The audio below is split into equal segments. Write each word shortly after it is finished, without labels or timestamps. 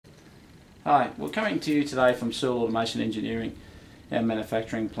Hi, we're coming to you today from Searle Automation Engineering and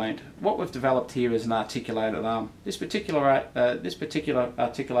Manufacturing Plant. What we've developed here is an articulated arm. This particular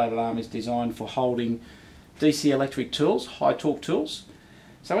articulated arm is designed for holding DC electric tools, high torque tools.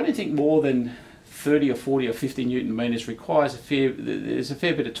 So anything more than 30 or 40 or 50 Newton meters requires there's a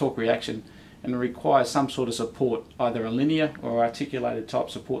fair bit of torque reaction and requires some sort of support, either a linear or articulated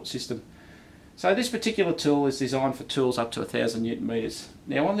type support system. So this particular tool is designed for tools up to 1000 Newton meters.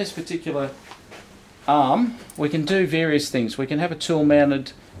 Now on this particular arm we can do various things. We can have a tool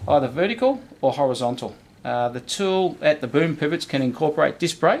mounted either vertical or horizontal. The tool at the boom pivots can incorporate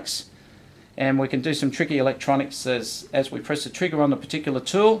disc brakes, and we can do some tricky electronics as we press the trigger on the particular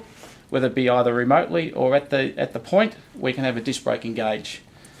tool, whether it be either remotely or at the point, we can have a disc brake engage.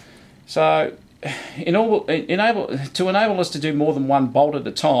 So to enable us to do more than one bolt at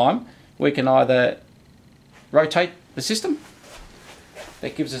a time, we can either rotate the system,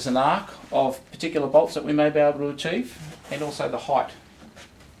 that gives us an arc of particular bolts that we may be able to achieve, and also the height.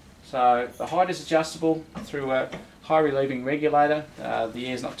 So the height is adjustable through a high relieving regulator. The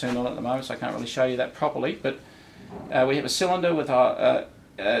air's not turned on at the moment, so I can't really show you that properly, but we have a cylinder with a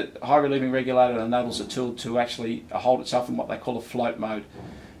high relieving regulator that enables the tool to actually hold itself in what they call a float mode.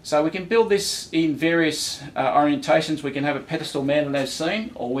 So we can build this in various orientations. We can have a pedestal mounted as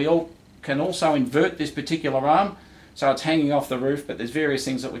seen, or we can also invert this particular arm so it's hanging off the roof, but there's various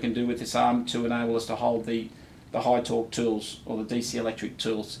things that we can do with this arm to enable us to hold the high torque tools or the DC electric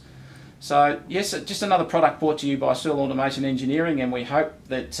tools. So yes, just another product brought to you by Searle Automation Engineering, and we hope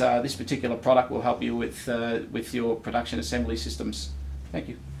that this particular product will help you with your production assembly systems. Thank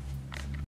you.